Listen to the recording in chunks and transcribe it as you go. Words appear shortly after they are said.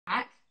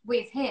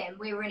with him,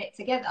 we were in it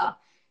together.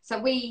 So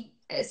we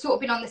sort of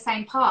been on the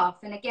same path.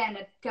 And again,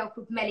 a girl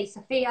called Melly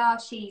Sophia,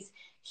 she's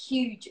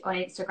huge on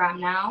Instagram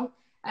now.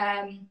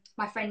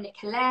 My friend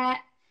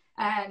Nicolette,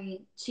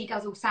 she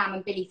does all Sam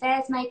and Billy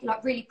Fair's makeup,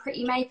 like really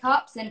pretty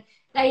makeups, and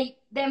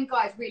them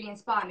guys really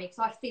inspire me because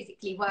I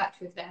physically worked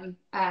with them.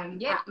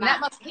 Yeah, and that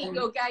must keep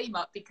your game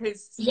up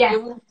because yeah,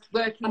 you're all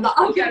working,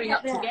 like, going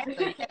up together.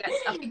 Yeah,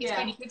 I think it's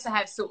really good to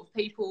have sort of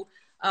people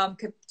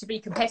to be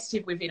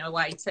competitive with in a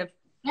way to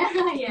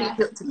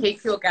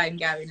keep your game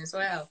going as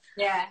well.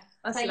 Yeah,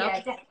 that's so lovely.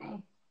 Yeah,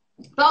 definitely.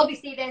 But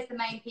obviously there's the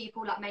main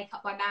people like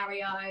Makeup by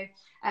Mario,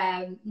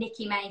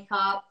 Nikki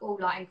Makeup, all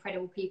like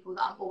incredible people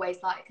that I'm always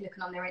like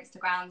looking on their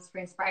Instagrams for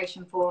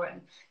inspiration for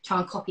and try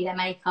and copy their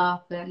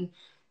makeup and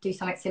do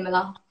something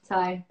similar.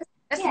 So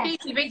that's the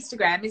beauty of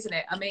Instagram, isn't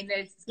it? I mean,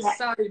 there's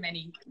so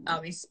many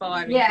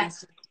inspiring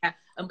things to,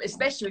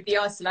 especially with the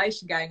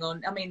isolation going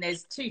on. I mean,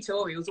 there's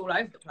tutorials all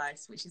over the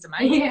place, which is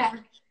amazing. Yeah.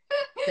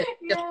 To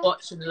just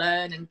watch and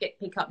learn and pick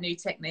up new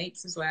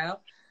techniques as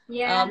well.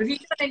 Yeah. Have you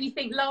done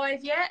anything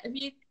live yet? Have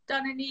you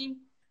done any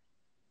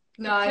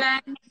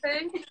plans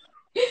to?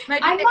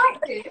 I might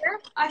do.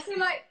 I feel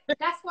like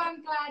that's why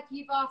I'm glad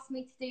you've asked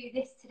me to do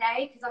this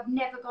today, because I've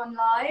never gone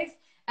live.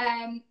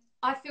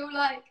 I feel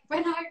like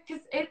when I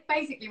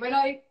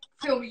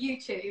film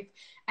YouTube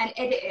and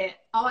edit it,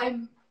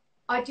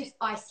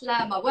 I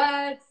slur my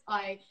words.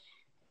 I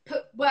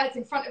put words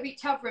in front of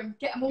each other and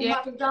get them all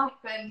muddled up,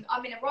 and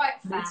I'm in a right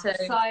faff. So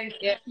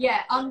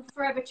I'm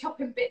forever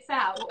chopping bits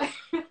out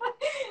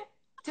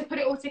to put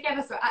it all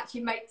together so it actually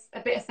makes a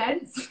bit of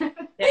sense.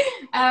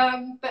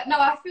 But no,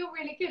 I feel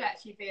really good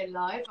actually being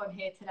live on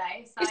here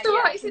today. So, it's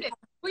all right, isn't it?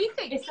 What do you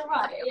think? It's all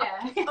right,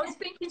 yeah. I was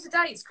thinking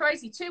today, it's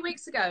crazy. 2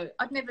 weeks ago,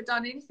 I'd never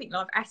done anything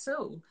live at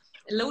all.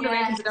 And Lorna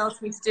Evans had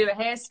asked me to do a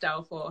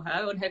hairstyle for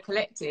her on her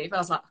collective. I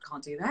was like, I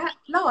can't do that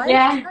live.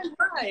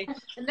 No way.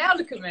 And now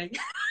look at me.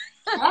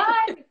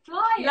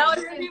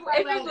 Live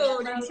every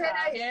morning, 10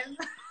 a.m.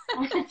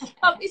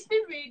 It's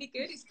been really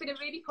good. It's been a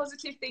really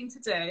positive thing to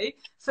do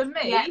for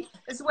me,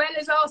 as well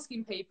as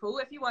asking people.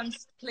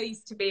 Everyone's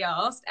pleased to be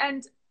asked,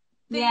 and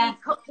the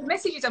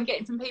messages I'm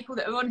getting from people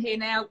that are on here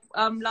now,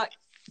 like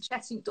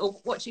chatting or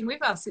watching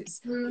with us, it's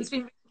been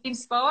really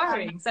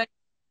inspiring. So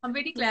I'm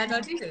really glad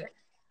I did it.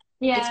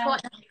 Yeah,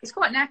 it's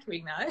quite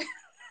knackering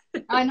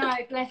though. I know,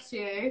 bless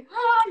you.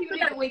 You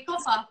need a week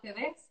off after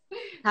this.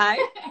 Hey.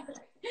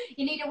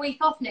 You need a week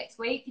off next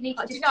week. You need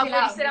to just chill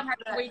out. You said I'm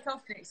having a week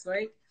off next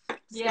week.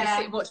 Just gonna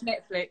sit and watch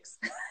Netflix.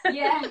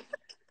 Yeah.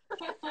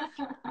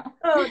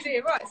 Oh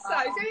dear. Right. So,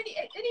 is there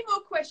any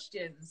more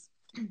questions?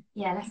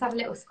 Yeah. Let's have a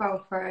little scroll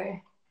through.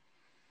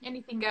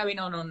 Anything going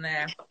on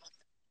there?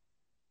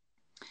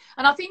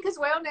 And I think as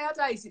well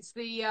nowadays it's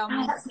the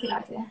that's a good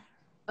idea.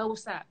 Oh,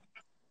 what's that?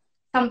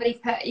 Somebody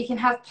put you can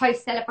have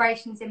post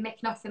celebrations in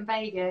Mykonos and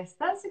Vegas.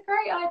 That's a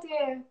great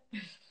idea.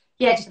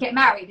 Yeah, just get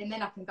married and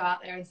then I can go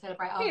out there and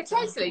celebrate after. Yeah,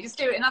 totally. Just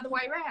do it another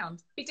way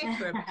around. Be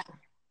different.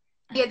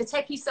 Yeah, the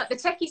techie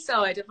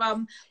side of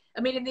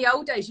I mean, in the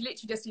old days, you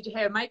literally just did your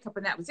hair and makeup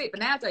and that was it. But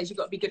nowadays, you've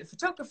got to be good at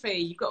photography.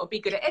 You've got to be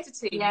good at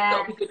editing. You've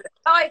got to be good at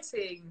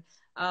lighting.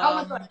 Oh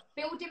my God,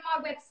 building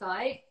my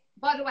website.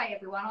 By the way,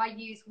 everyone, I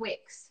use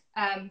Wix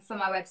for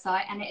my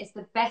website, and it is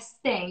the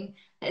best thing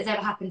that has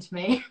ever happened to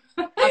me.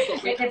 I've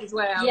got Wix as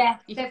well. Yeah,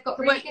 they've got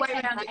really good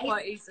around it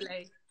quite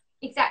easily.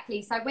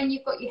 Exactly. So when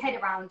you've got your head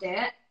around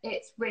it,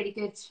 it's really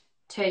good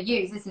to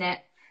use, isn't it?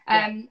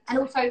 And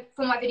also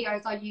for my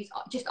videos, I use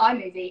just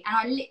iMovie, and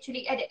I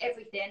literally edit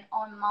everything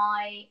on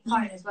my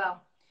phone as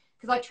well.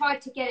 Because I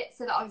tried to get it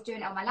so that I was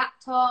doing it on my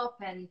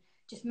laptop and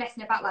just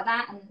messing about like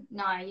that. And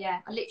no, I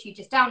literally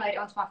just download it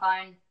onto my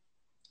phone,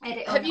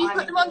 edit. Have you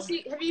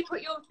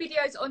put your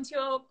videos onto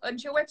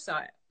your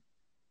website?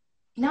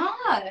 No.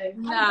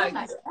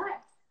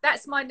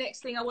 That's my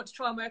next thing. I want to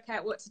try and work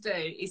out what to do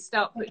is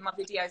start putting my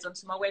videos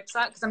onto my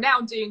website, because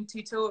I'm doing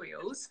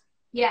tutorials.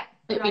 Yeah.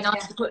 It'd be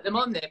nice to put them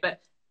on there,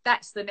 but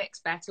that's the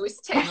next battle. It's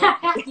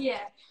technology.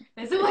 Yeah.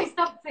 There's always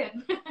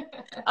something.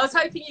 I was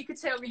hoping you could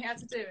tell me how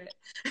to do it.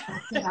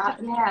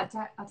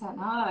 I don't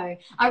know.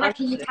 I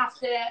reckon you'd have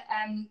to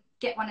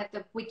get one of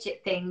the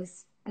widget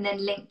things and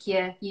then link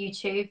your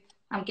YouTube,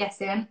 I'm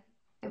guessing.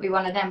 It'd be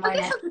one of them, I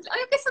guess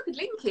I could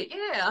link it.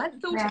 Yeah, I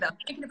hadn't thought of that. I'm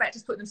thinking about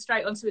just putting them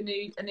straight onto a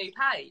new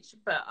page.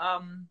 But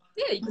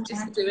you could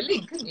just do a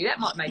link, couldn't you? That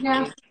might make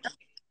it.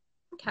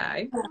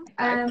 Okay. What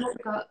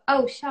we got?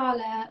 Oh,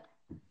 Charlotte.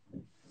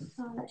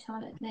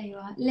 There you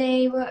are.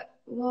 Lee,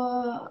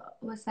 what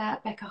was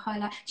that? Becca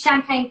highlight.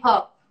 Champagne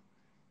pop.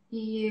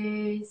 You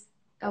use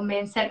on me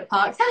in Centre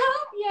Parks.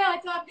 Yeah, I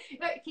done.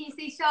 Look, can you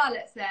see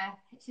Charlotte's there?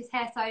 She's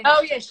hair so.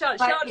 Oh yeah,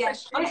 Charlotte.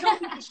 I'm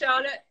talking to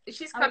Charlotte.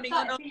 She's coming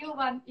on. For your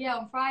one,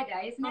 on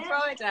Friday, isn't it? On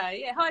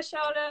Friday, yeah. Hi,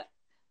 Charlotte.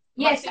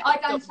 Yes, I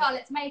done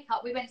Charlotte's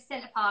makeup. We went to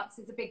Centre Parks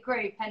as a big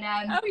group, and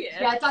I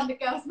done the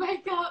girls'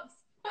 makeups.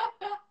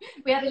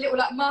 We had a little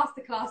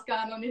masterclass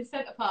going on in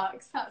Centre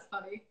Parks. That's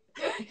funny.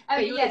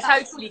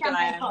 Totally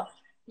glam.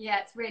 Yeah,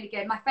 it's really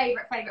good. My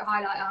favourite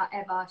highlighter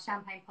ever.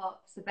 Champagne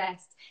Pop's the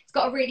best. It's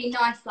got a really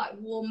nice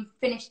warm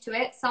finish to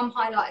it. Some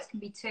highlighters can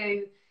be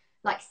too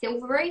like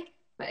silvery,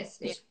 but it's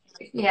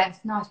yeah, it's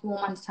nice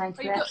warm undertone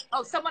to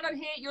it. Someone on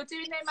here, you're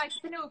doing their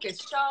makeup in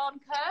August. Sean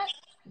Kirk.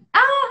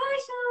 Oh, hi,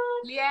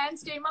 Sean.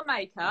 Leanne's doing my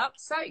makeup.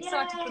 So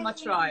excited for my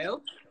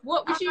trial.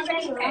 What would you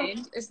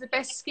recommend as the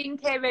best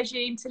skincare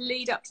regime to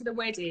lead up to the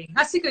wedding?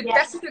 That's a good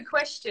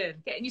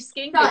question. Getting your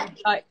skincare,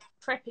 like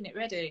prepping it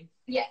ready.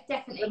 Yeah,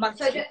 definitely.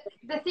 So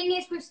the thing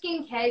is with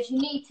skincare is you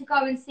need to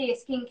go and see a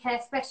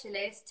skincare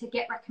specialist to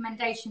get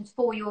recommendations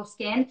for your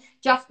skin,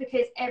 just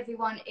because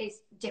everyone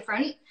is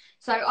different.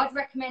 So I'd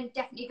recommend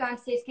definitely go and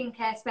see a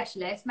skincare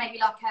specialist, maybe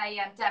like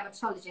a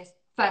dermatologist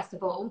first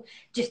of all,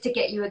 just to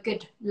get you a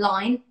good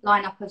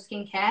lineup of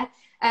skincare.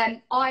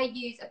 I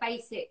use a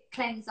basic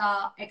cleanser,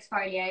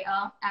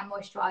 exfoliator and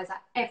moisturizer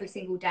every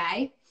single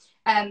day,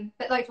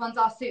 but those ones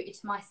are suited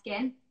to my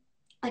skin.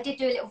 I did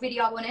do a little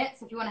video on it,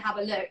 so if you want to have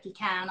a look, you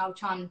can. I'll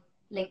try and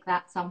link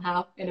that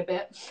somehow in a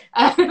bit.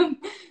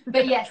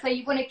 But yeah, so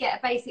you want to get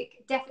a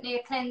basic, definitely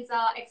a cleanser,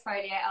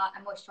 exfoliator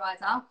and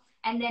moisturizer.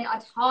 And then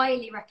I'd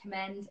highly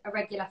recommend a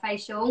regular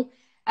facial,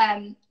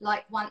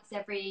 like once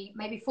every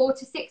maybe 4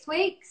 to 6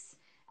 weeks.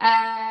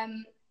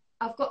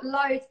 I've got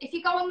loads. If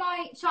you go on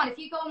my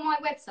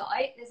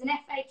website, there's an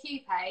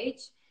FAQ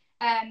page,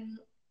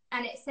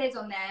 and it says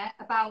on there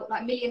about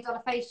like $1 million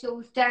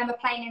facials.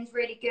 Dermaplaning's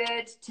really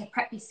good to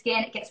prep your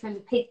skin. It gets rid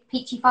of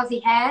peachy fuzzy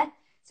hair,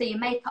 so your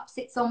makeup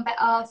sits on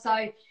better.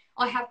 So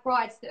I have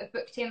brides that have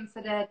booked in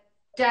for the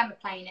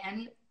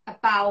dermaplaning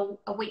about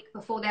a week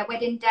before their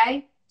wedding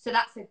day. So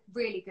that's a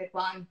really good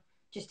one,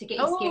 just to get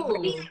your skin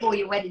ready for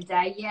your wedding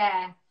day.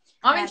 Yeah,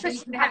 I'm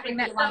interested in having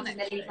that done in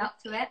the lead up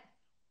to it.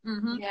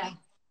 Yeah,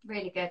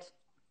 really good.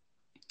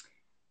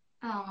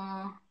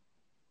 Oh,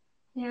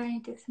 yeah,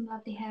 you did some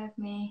lovely hair with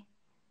me.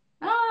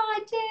 Oh, I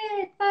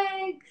did.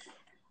 Thanks.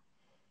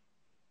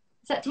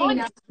 Is that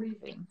Tina?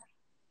 Moving.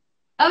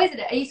 Oh, is it?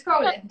 Are you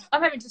scrolling?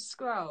 I'm having to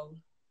scroll.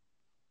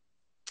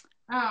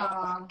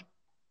 Oh,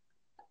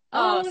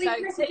 these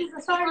messages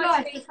are so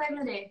nice. There's so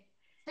many.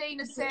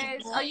 Tina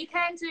says, you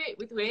can do it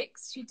with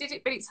Wix. She did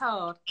it, but it's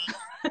hard.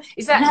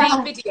 Is that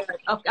the video?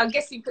 I'm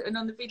guessing you put it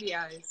on the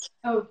videos.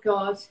 Oh,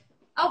 God.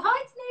 Oh,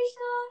 hi,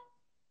 Tanisha.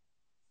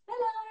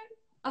 Hello.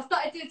 I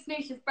started doing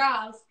Tanisha's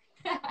brows.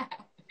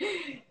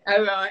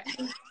 Oh, right.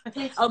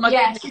 Oh, my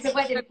goodness. She's a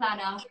wedding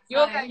planner.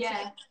 You're going to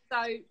be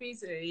so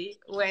busy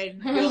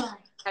when you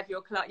have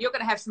your client. You're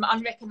going to have some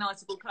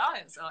unrecognisable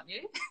clients, aren't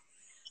you?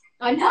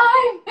 I know.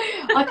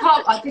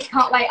 I just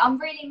can't wait. I'm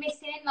really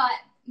missing,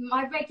 like,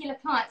 my regular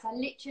clients. I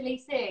literally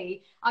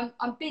see, I'm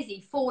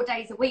busy 4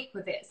 days a week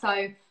with it.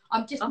 So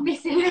I'm just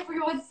missing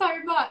everyone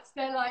so much.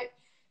 They're like,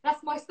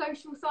 that's my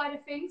social side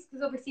of things,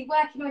 because obviously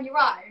working on your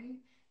own,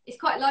 it's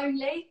quite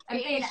lonely,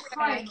 and being at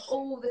home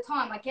all the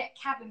time, I get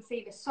cabin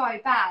fever so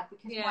bad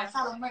because my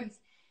salon room's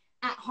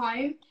at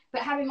home.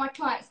 But having my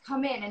clients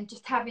come in and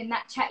just having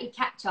that chatty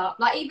catch up,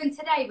 like even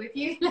today with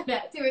you,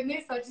 Lynette, doing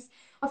this,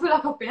 I feel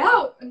like I've been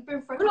out and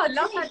been for a I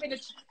love having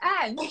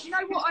and you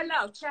know what I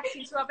love?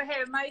 Chatting to other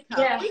hair and makeup.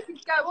 Yeah. We can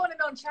go on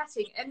and on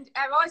chatting and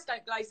our eyes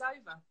don't glaze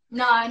over.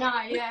 No,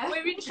 yeah.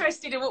 We're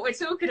interested in what we're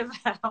talking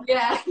about.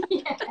 Yeah.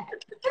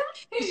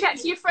 You chat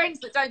to your friends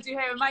that don't do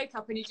hair and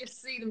makeup and you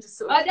just see them just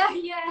sort of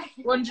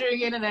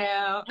wandering in and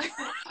out.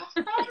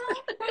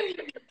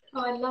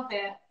 Oh, I love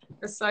it.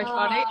 That's so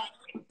funny.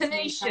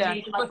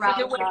 Tanisha, for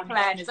the wedding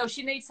planners. Oh,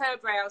 she needs her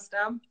brows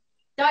done.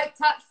 Don't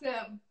touch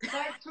them.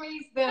 Don't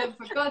tweeze them,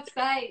 for God's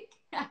sake.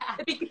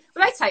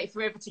 They take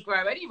forever to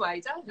grow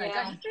anyway, don't they?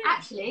 Yeah.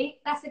 Actually,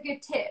 that's a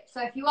good tip.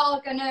 So if you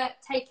are going to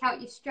take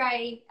out your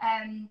stray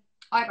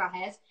eyebrow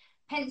hairs,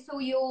 pencil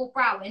your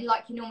brow in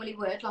like you normally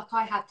would, like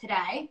I have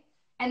today,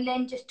 and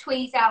then just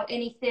tweeze out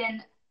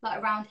anything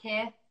like around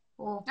here.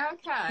 Or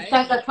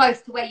don't go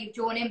close to where you've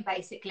drawn in,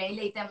 basically.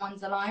 Leave them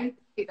ones alone.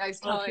 Keep those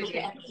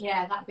tidy.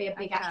 Yeah, that'd be a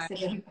big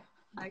accident.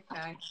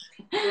 Okay.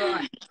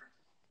 Right.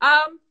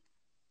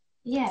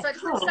 Yeah. So I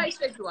just want to say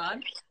to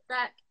everyone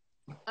that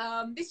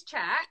this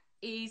chat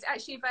is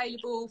actually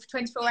available for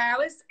 24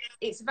 hours.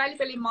 It's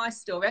available in my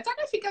story. I don't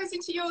know if it goes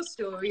into your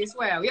story as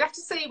well. You'll have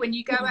to see when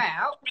you go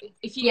out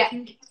if you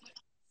can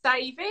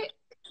save it.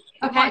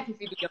 Okay. I might give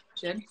you the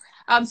option.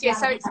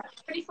 So it's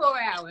 24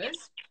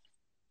 hours.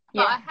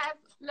 But I have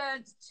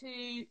learned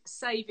to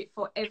save it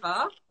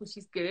forever, which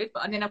is good.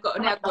 But then I've got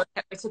to now work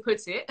out where to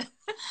put it.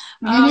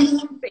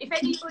 But if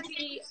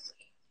anybody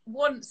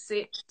wants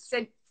it,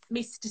 send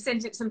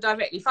it to them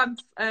directly.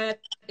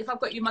 If I've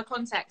got you my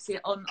contacts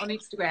on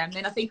Instagram,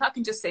 then I think I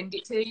can just send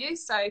it to you.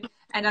 So,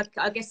 and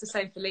I guess the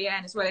same for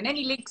Leanne as well. And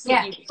any links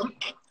that you want,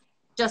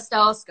 just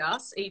ask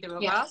us, either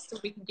of us, so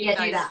we can give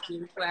those to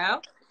you as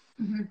well.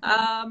 And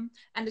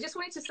I just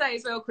wanted to say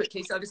as well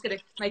quickly, so I'm just going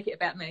to make it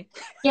about me.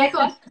 Yeah, go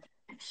on.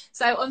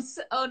 So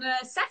on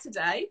a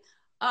Saturday,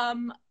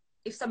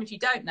 if some of you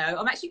don't know,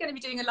 I'm actually going to be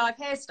doing a live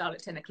hairstyle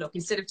at 10 o'clock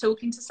instead of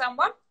talking to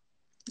someone.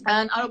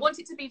 And I want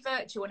it to be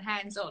virtual and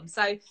hands-on.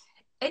 So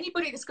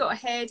anybody that's got a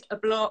head, a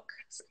block,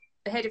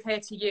 a head of hair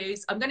to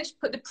use, I'm going to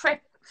put the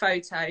prep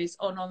photos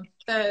on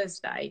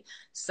Thursday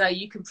so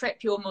you can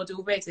prep your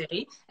model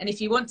ready. And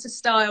if you want to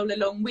style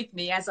along with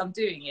me as I'm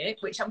doing it,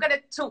 which I'm going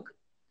to talk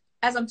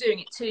as I'm doing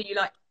it to you,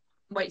 like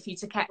wait for you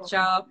to catch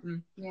up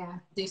and yeah,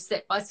 do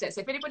step by step.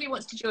 So if anybody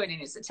wants to join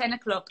in, it's at 10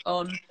 o'clock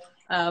on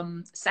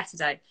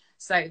Saturday.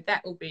 So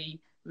that will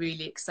be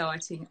really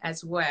exciting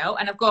as well.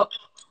 And I've got,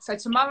 so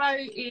tomorrow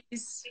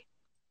is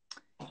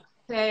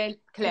Claire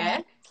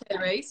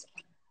Louise,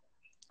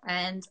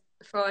 and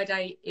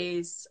Friday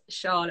is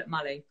Charlotte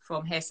Mully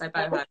from Hair So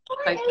Boho.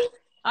 So,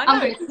 I'm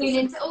going to tune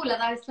into all of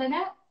those,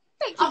 Lynette.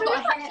 Thank you I've very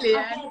got much, a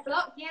hair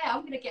block. Yeah,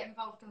 I'm going to get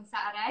involved on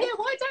Saturday. Yeah,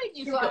 why don't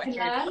you? See what I can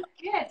learn.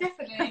 Yeah,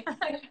 definitely.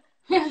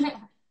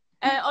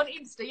 On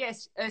Insta,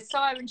 yes,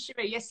 Siren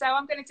Cherie. Yes, so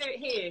I'm going to do it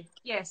here.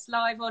 Yes,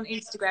 live on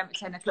Instagram at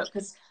 10 o'clock.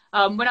 Because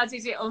when I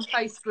did it on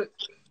Facebook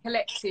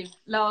Collective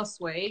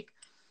last week,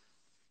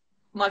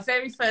 my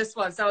very first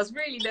one, so I was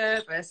really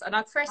nervous, and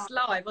I pressed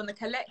live on the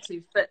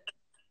Collective, but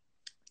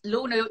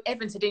Lorna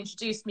Evans had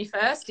introduced me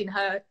first in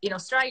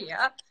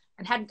Australia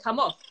and hadn't come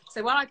off.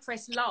 So when I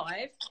pressed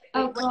live,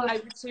 it went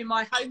over to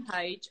my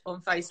homepage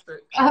on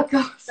Facebook. Oh,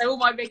 God. So all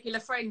my regular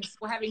friends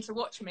were having to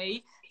watch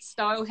me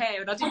style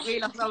hair, and I didn't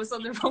realise I was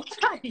on the wrong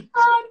page.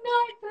 Oh,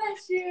 no,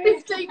 bless you.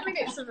 15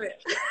 minutes of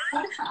it.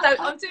 So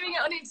I'm doing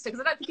it on Insta because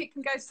I don't think it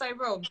can go so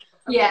wrong.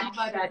 Yeah,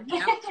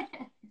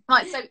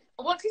 Right, so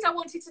I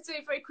wanted to do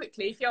very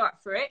quickly, if you're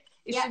up for it,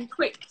 is some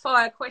quick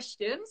fire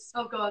questions.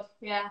 Oh, God,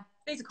 yeah.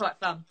 These are quite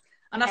fun.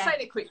 And I say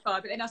they're quick fire,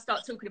 but then I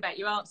start talking about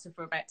your answer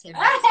for about 10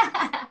 minutes.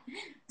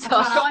 So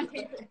I'll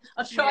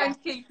try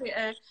and keep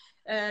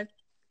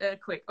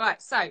it quick.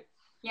 Right, so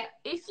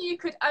if you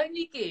could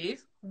only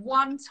give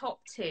one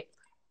top tip,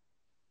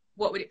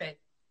 what would it be?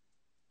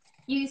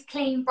 Use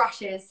clean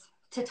brushes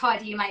to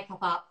tidy your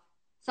makeup up.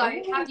 So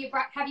have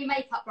your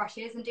makeup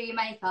brushes and do your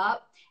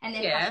makeup, and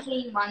then have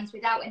clean ones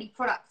without any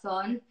products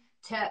on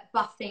to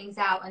buff things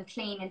out and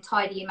clean and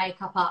tidy your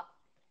makeup up.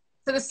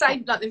 So the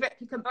same, like the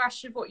replica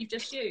brush of what you've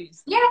just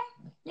used? Yeah,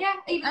 yeah.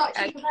 Even like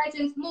cheaper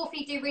versions.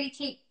 Morphe do really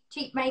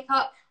cheap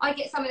makeup. I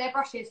get some of their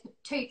brushes for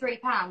 £2-3.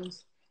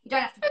 You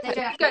don't have to. They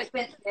don't have to be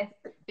expensive.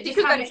 But you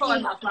could go to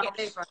Primark and get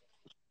their brush.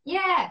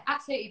 Yeah,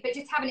 absolutely. But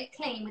just having it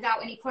clean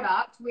without any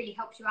product really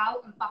helps you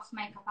out and buffs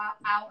makeup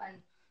out and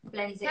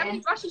blends it in. How many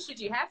brushes should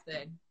you have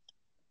then?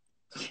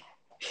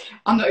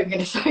 I'm not even going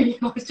to show you.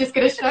 I was just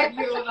going to show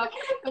you all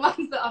the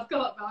ones that I've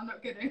got, but I'm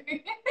not going to.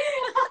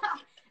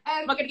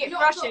 I'm not going to get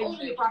not all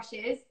your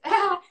brushes.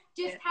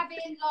 Just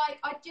having, like,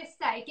 I'd just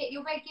say, get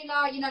your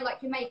regular, you know,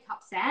 like your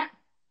makeup set.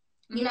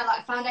 You know,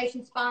 like a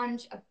foundation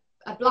sponge,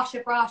 a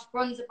blusher brush,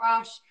 bronzer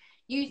brush.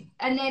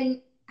 And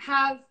then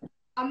have,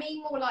 I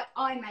mean more like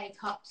eye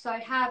makeup. So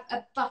have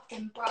a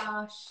buffing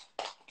brush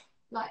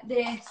like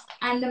this,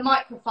 and the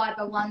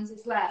microfiber ones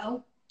as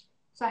well.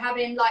 So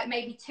having like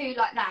maybe 2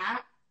 like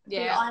that for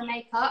your eye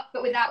makeup,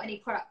 but without any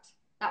product.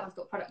 That one's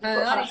got product.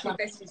 I need to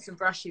invest in some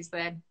brushes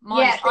then. Do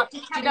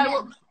you know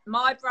what?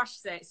 My brush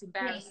set's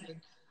embarrassing. Yeah.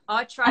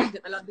 I trained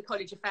at the London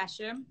College of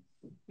Fashion.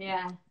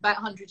 Yeah. About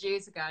 100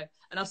 years ago,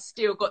 and I've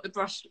still got the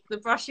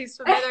brushes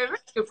from there. They're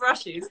real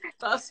brushes,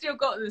 but I've still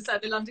got them. So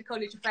the London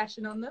College of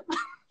Fashion on them.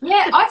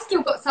 Yeah, I've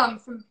still got some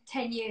from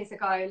 10 years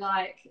ago.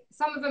 Like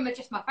some of them are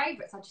just my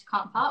favourites. I just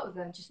can't part with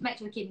them. Just make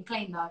sure to keep them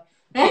clean though.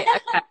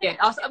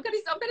 I'm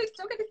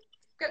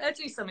gonna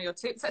do some of your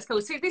tips. That's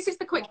cool. See, this is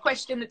the quick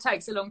question that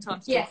takes a long time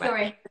to talk about.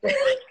 Sorry.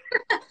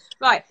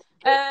 Right.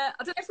 I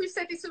don't know if we've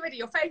said this already.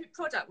 Your favourite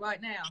product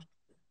right now?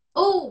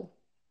 Oh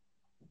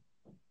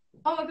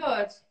my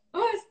God.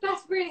 Oh,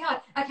 that's really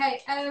hard.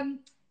 Okay.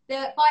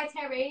 The By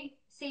Terry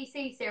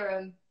CC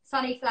serum,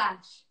 Sunny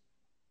Flash.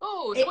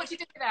 Oh, so what do you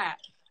do with that?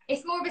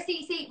 It's more of a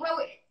CC. Well,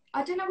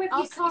 I don't know whether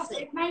you class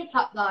it as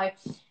makeup though.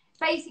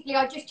 Basically,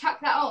 I just chuck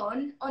that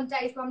on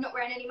days where I'm not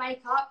wearing any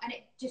makeup, and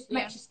it just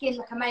makes your skin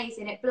look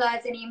amazing. It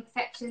blurs any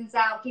imperfections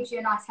out, gives you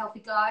a nice healthy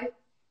glow.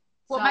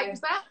 What makes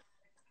that?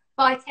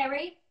 By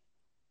Terry.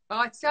 Oh,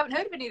 I haven't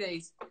heard of any of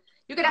these.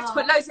 You're gonna have to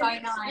put loads of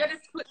links. You're gonna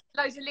have to put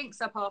loads of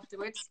links up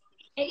afterwards.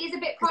 It is a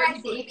bit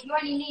pricey, but you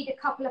only need a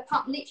couple of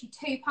pumps, literally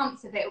 2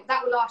 pumps of it.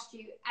 That will last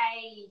you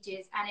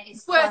ages, and it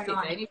is worth so it.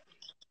 nice. Then.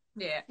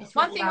 Yeah. It's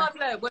One really thing nice. I've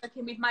learned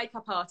working with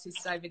makeup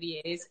artists over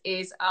the years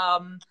is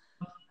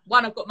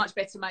one, I've got much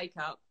better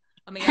makeup.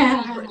 I mean,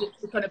 you've got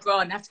to put a bra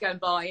and have to go and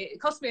buy it. It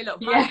costs me a lot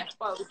of money. I have to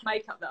buy all this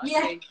makeup that I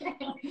see.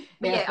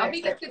 But I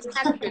think it's good to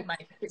have good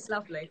makeup. It's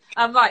lovely.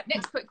 Right,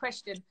 next quick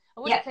question.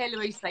 What did Claire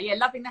Louise say? Yeah,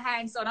 loving the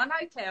hands-on. I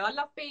know, Claire, I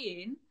love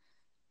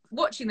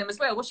watching them as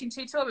well, watching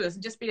tutorials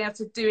and just being able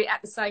to do it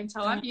at the same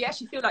time. You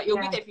actually feel like you're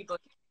with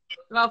everybody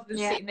rather than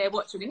sitting there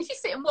watching. And if you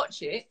sit and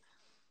watch it,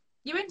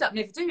 you end up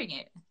never doing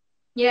it.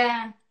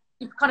 Yeah.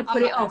 You kind of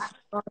put it off.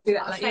 I'll do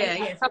that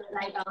later.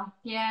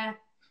 Yeah.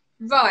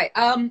 Right.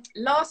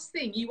 Last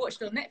thing you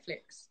watched on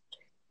Netflix.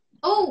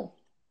 Oh.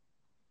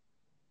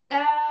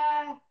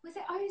 Was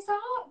it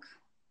Ozark?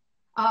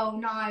 Oh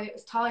no, it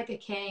was Tiger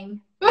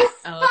King. What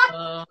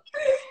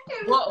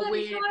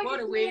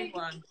a weird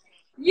one.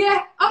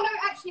 Yeah. Oh no,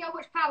 actually I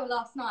watched Power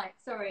last night.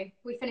 Sorry.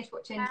 We finished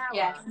watching Power.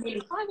 I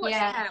watched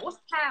Power. What's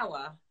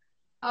Power?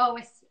 Oh,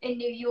 it's in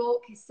New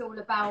York. It's all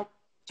about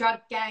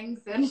drug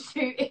gangs and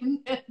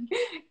shooting and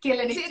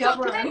killing each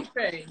other.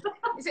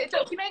 Is it a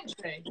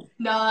documentary?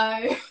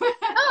 No.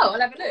 Oh, I'll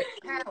have a look.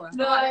 Power.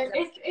 No,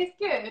 it's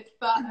good,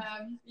 but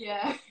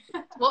yeah.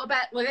 What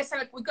about? Well, we've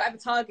got to have a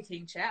Tiger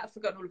King chat. I've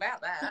forgotten all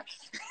about that.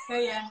 Oh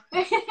yeah.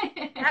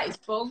 That is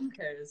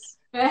bonkers.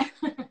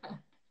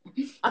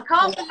 I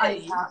can't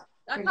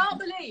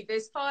believe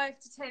there's 5,000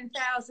 to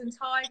 10,000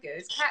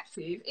 tigers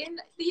captive in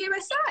the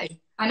USA.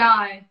 I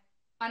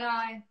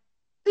know.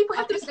 People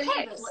have these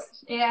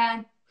pets.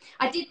 Yeah.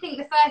 I did think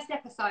the first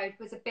episode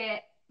was a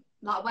bit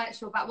like I weren't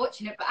sure about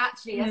watching it, but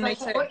actually as I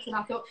kept watching,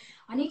 I thought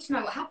I need to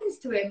know what happens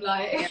to him.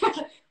 Like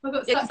I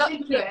got sucked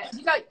into it.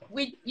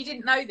 You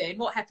didn't know then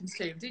what happens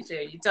to him, did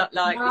you? You don't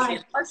like. No.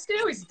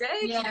 Still, he's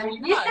dead. Yeah.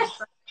 You know.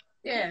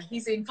 Yeah,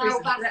 he's in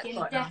prison.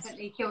 Baskin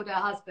definitely killed her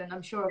husband.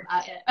 I'm sure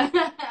about it.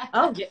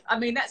 Oh yeah, I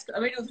mean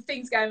all the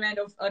things going around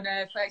on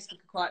Facebook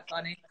are quite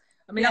funny.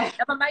 I mean, I'm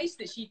amazed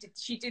that she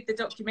did the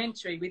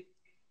documentary with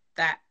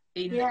that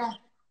in. Yeah.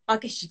 I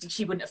guess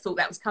she wouldn't have thought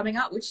that was coming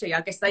up, would she?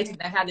 I guess they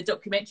didn't know how the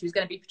documentary was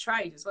going to be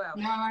portrayed as well.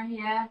 No,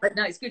 yeah. But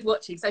no, it's good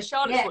watching. So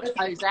Charlotte's watched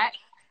Ozark.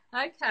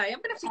 Okay,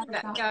 I'm going to have to give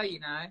that a go, you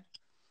know.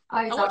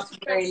 Ozark's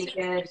really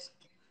good.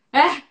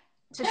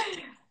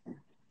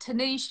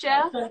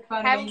 Tanisha,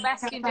 Carol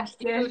Baskin just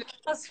killed her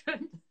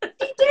husband.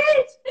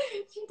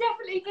 She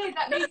definitely did.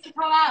 That needs to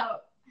come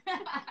out.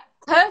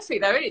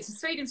 Perfect though, isn't it? To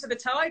feed him to the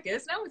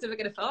tigers. No one's ever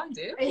going to find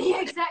him.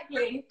 Yeah,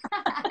 exactly.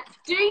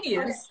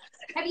 Genius.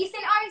 Have you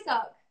seen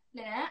Ozark,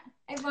 Lynette?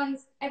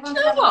 Everyone's. Do you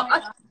know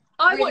what?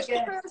 I really watched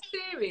good. the first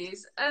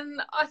series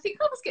and I think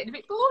I was getting a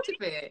bit bored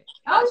of it.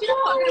 Oh, do you know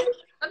what?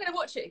 I'm going to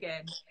watch it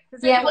again.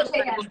 Yeah, watch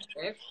it again.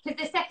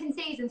 Because the second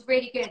season's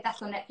really good.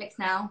 That's on Netflix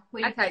now.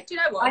 Okay, do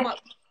you know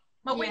what?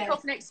 My week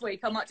off next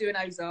week, I might do an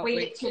Ozark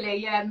week.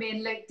 Me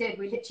and Luke did.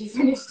 We literally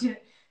finished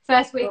it.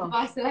 First week of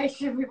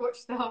isolation, we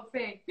watched the whole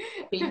thing.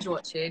 Binge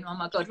watching. Oh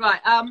my God. Right.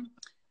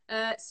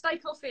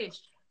 Steak or fish?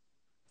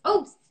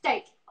 Oh,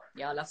 steak.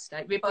 Yeah, I love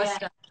steak. Ribeye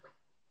steak.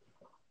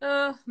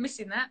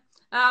 Missing that.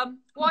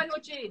 Wine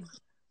or gin?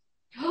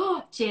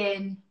 Oh,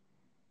 gin.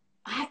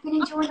 I have been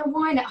enjoying a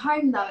wine at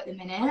home though at the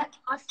minute.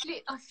 I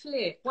flip.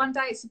 One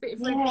day it's a bit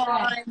of red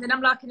wine, then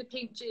I'm liking the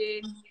pink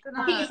gin.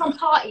 I think if I'm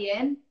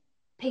partying,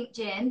 pink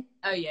gin.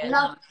 Oh yeah. I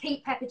love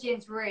pink pepper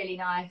gin's really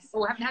nice.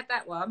 Oh, I haven't had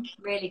that one.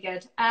 Really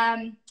good.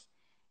 But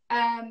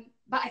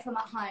if I'm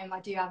at home, I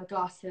do have a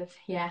glass of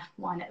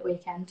wine at the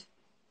weekend.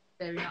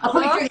 Very nice. I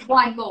probably drink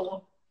wine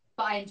more,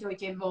 but I enjoy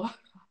gin more.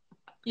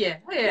 Yeah.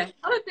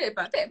 I'm a bit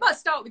about it. Might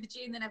start with the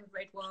gin, then have a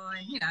red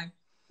wine. You know.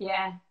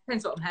 Yeah.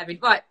 Depends what I'm having.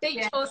 Right,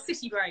 beach or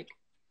city break?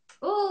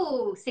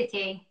 Oh,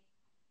 city.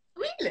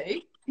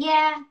 Really?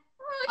 Yeah.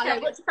 Oh, okay.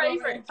 What's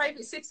your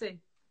favourite city?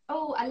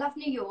 Oh, I love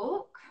New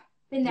York.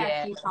 Been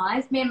there a few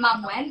times. Me and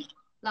Mum went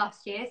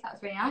last year, so that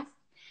was really nice.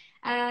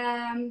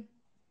 I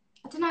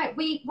don't know.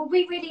 We were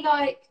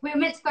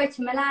meant to go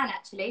to Milan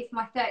actually for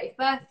my 30th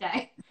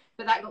birthday,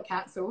 but that got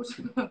cancelled.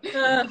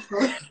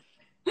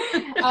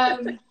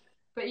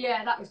 But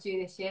yeah, that was due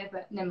this year,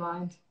 but never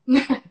mind.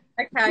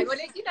 Okay, well,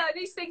 you know,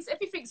 these things,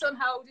 everything's on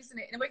hold, isn't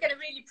it? And we're going to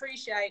really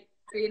appreciate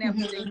being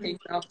able to do things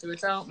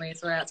afterwards, aren't we,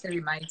 as well? It's going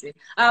to be amazing.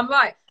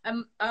 Right,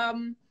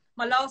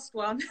 my last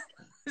one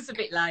is a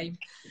bit lame.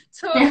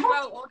 Toilet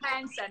roll or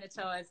hand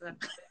sanitizer?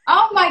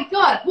 Oh my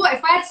God, what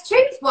if I had to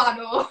choose one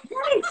or?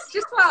 Yes,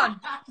 just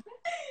one.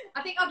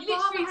 I think I've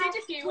literally did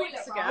a few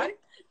weeks ago.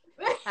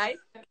 Hey?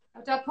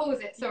 Did I pause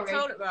it? Sorry.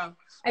 Toilet roll.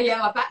 Oh yeah,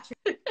 my battery.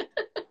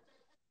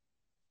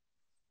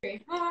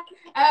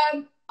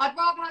 I'd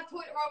rather have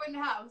toilet roll in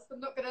the house. I'm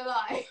not gonna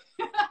lie.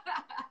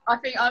 I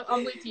think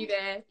I'm with you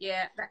there.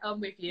 Yeah, I'm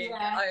with you.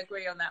 Yeah. I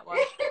agree on that one.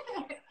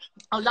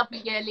 Oh,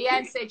 lovely. Yeah,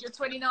 Leanne said you're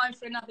 29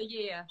 for another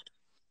year.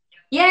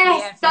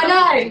 Yes,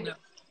 I know.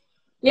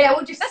 Yeah,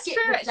 we'll just skip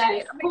true, actually.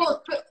 I mean,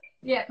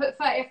 put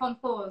 30th on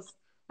pause.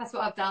 That's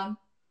what I've done.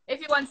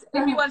 Everyone's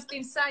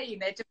been saying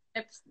they're just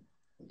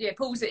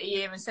pause it a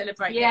year and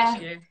celebrate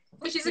next year,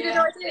 which is a good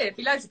idea. There'll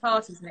be loads of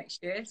parties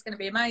next year. It's going to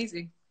be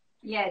amazing.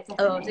 Yeah,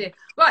 definitely. Oh dear.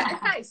 Right.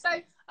 Okay. So,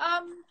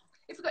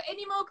 if we've got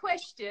any more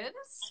questions,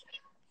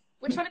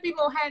 we're trying to be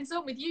more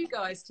hands-on with you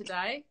guys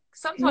today.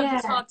 Sometimes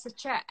it's hard to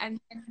chat and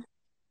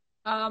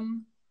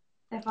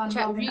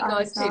chat with you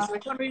guys too. So we're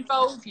trying to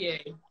involve you.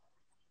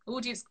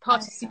 Audience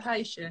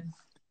participation.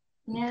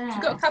 Yeah.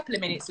 We've got a couple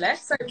of minutes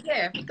left, so we've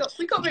got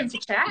room to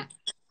chat.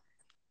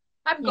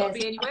 Haven't got to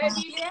be anywhere, have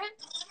you yet?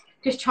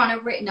 Just trying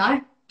to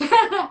no.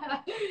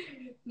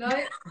 No,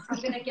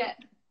 I'm gonna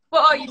get.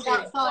 What are you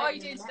doing? What are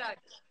you doing today?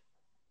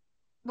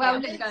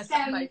 Well,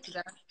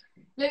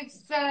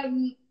 Luke's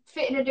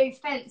fitting a new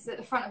fence at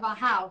the front of our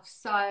house,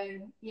 so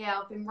yeah,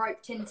 I've been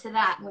roped into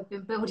that, and we've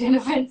been building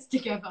a fence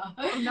together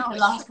the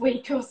last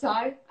week or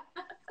so.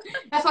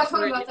 That's why I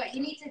told him, I was like,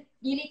 you need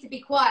to be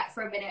quiet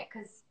for a minute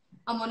because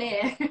I'm on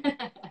here.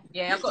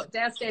 Yeah, I've got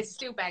downstairs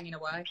still banging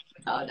away.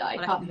 Oh no, I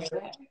can't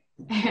do it.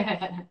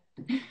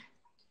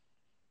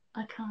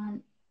 I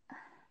can't.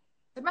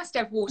 They must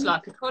have walls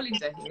like a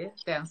colander here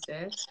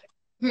downstairs.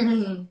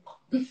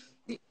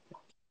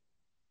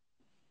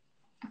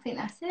 I think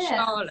that's it.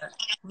 Charlotte,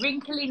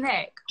 wrinkly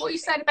neck. What are you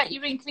saying about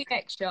your wrinkly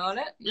neck,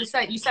 Charlotte? You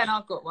saying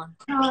I've got one?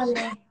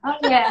 Charlie. Oh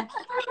yeah.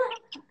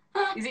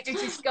 Is it to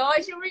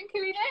disguise your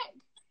wrinkly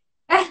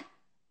neck?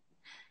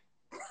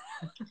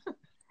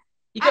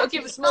 You got to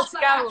give us more to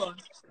go on.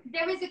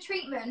 There is a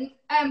treatment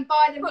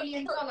by the $1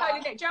 million.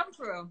 Curly neck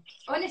jumper on.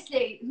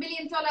 Honestly, $1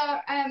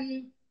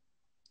 million.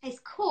 It's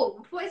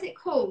called, what is it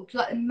called?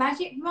 Like a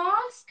magic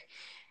mask.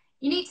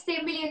 You need to see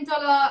 $1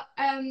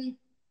 million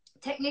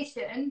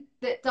technician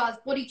that does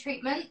body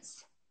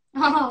treatments.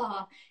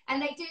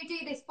 And they do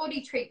this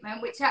body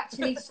treatment which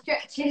actually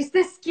stretches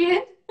the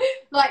skin,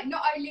 like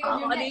not only on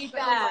your neck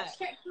but on like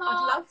stretch marks.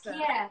 I'd love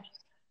that.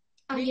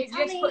 Yeah.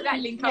 Let's put that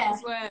link up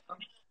as well.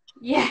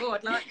 Yeah. Oh,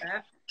 I'd like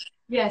that.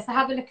 Yeah, so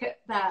have a look at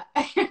that.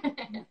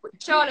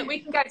 Charlotte, we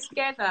can go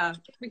together.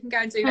 We can go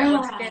and do that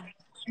one together.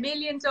 $1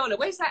 million.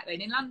 Where's that then?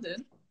 In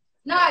London?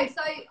 No,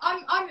 so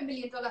I'm a $1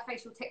 million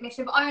facial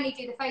technician, but I only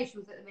do the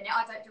facials at the minute.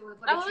 I don't do all the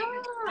body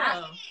treatments.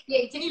 Yeah,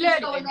 you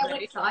just go on their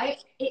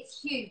website.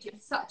 It's huge.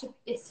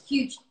 It's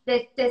huge.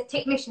 There's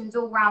technicians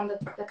all around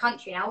the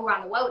country now, all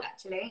around the world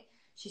actually.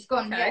 She's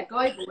gone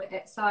global with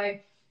it. So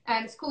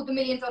it's called the $1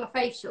 Million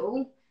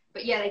Facial.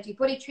 But yeah, they do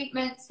body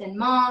treatments and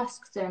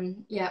masks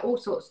and all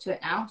sorts to it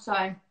now. So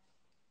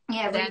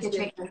yeah, really good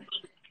treatment.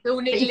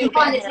 But you can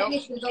find the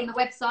technicians on the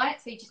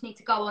website, so you just need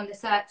to go on the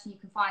search and you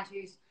can find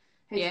who's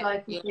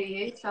local to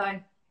you. So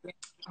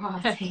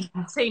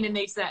Tina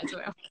needs that as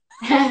well.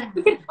 I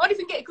wonder if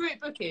we can get a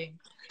group booking.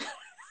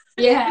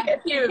 Yeah. Get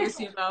a few of us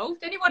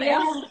involved. Anyone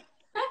else?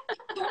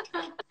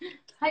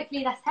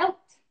 Hopefully that's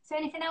helped. Is there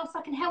anything else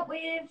I can help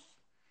with?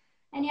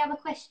 Any other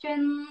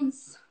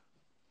questions?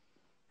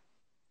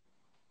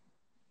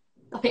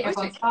 I think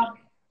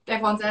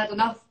everyone's heard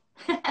enough.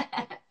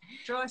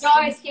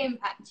 Dry skin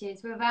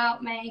patches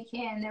without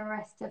making the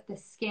rest of the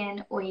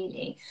skin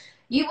oily.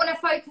 You want to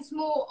focus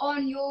more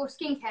on your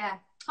skincare.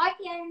 Hi,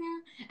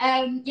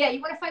 Fiona. Yeah, you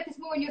want to focus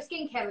more on your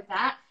skincare with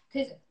that,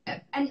 because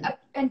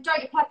and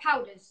don't apply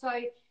powders. So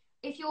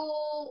if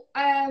you're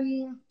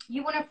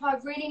you want to apply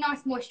really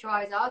nice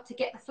moisturizer to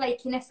get the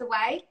flakiness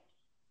away.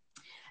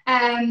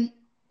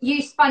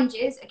 Use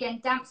sponges, again,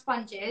 damp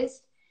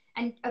sponges,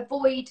 and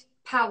avoid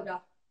powder,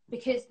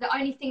 because the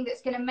only thing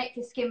that's going to make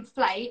your skin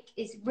flake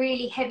is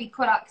really heavy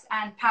products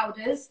and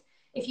powders.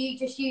 If you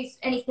just use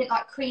anything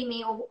like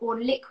creamy or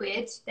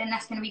liquid, then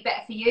that's going to be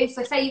better for you.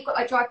 So say you've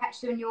got a dry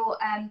patch on your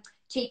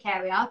cheek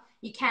area,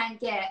 you can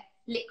get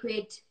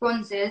liquid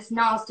bronzers.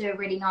 NARS do a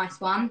really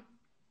nice one.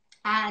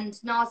 And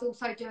NARS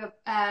also do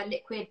a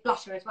liquid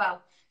blusher as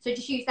well. So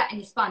just use that in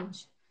your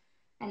sponge.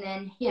 And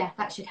then, yeah,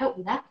 that should help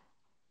with that.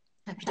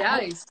 Happy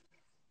days.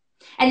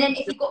 And then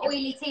if you've got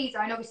oily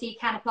T-zone, obviously you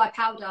can apply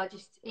powder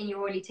just in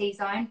your oily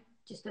T-zone.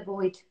 Just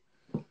avoid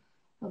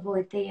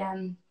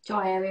the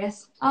dry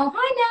areas. Oh,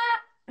 hi,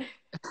 Nat.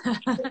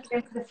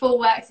 Go for the full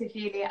works with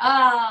you,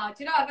 Leah.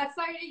 Do you know, I've had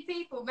so many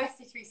people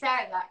message me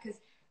saying that, because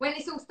when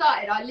this all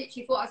started, I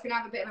literally thought I was going to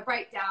have a bit of a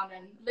breakdown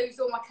and lose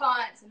all my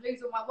clients and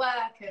lose all my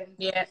work. And,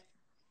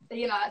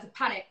 you know, it was a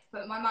panic.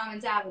 But my mum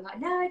and dad were like,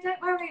 no,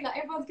 don't worry. Like,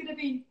 everyone's going to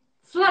be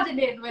flooding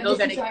in when this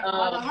is over.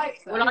 I hope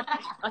so. Well,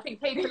 I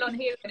think people on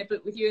here are going to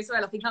book with you as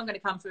well. I think I'm going to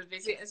come for a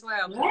visit as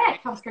well. Yeah,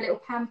 come for a little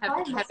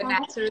campaign. Have a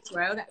natter as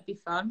well. That would be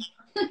fun.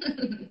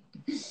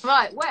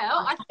 Right,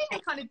 well, I think we're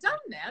kind of done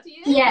now, do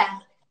you? Yeah.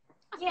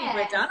 I think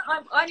we're done.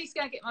 I need to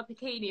go and get my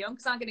bikini on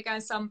because I'm going to go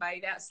and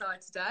sunbathe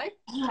outside today.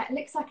 Right, it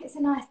looks like it's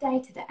a nice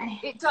day today.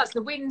 It does.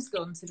 The wind's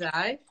gone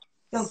today.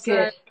 Oh, so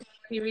good.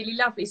 It'll be really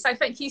lovely. So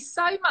thank you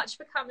so much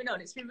for coming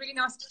on. It's been really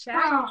nice to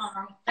chat.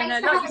 Oh, thanks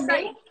and for like you having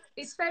say, me.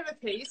 it's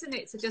therapy, isn't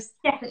it? To just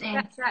definitely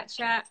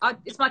chat.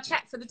 It's my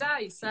chat for the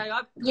day. So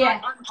I'm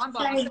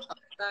by myself.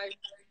 So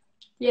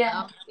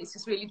yeah,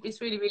 it's really,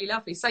 really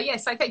lovely. So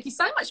so thank you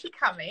so much for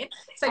coming.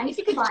 So thanks, if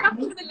you could chuck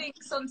all the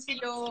links onto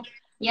your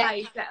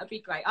page, that would be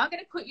great. I'm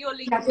going to put your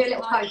link. I'll do a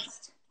little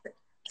post.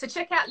 So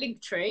check out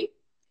Linktree.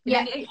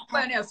 Yeah.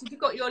 Anyone else, if you've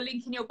got your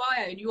link in your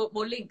bio and you want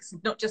more links,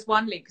 not just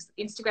one link, because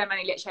Instagram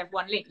only lets you have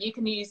one link, you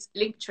can use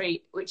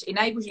Linktree, which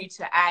enables you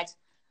to add.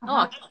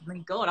 Oh my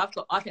God,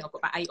 I think I've got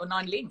about 8 or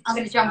 9 links. I'm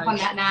going to jump on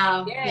that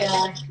now.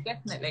 Yeah,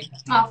 definitely.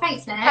 Oh,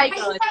 thanks, Nana. Thank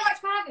you so much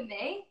for having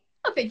me.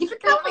 Oh, thank you for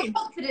coming. coming.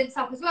 My confidence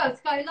up as well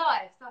to go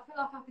live, so I feel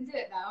like I can do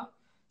it now.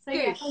 So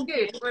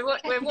good. We'll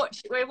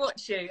watch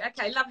you.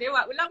 Okay, lovely. All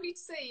right, well, lovely to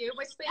see you.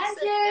 We'll speak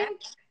soon. Yeah?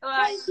 All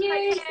right. Thank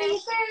you. See you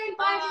soon.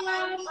 Bye,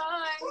 everyone. Bye.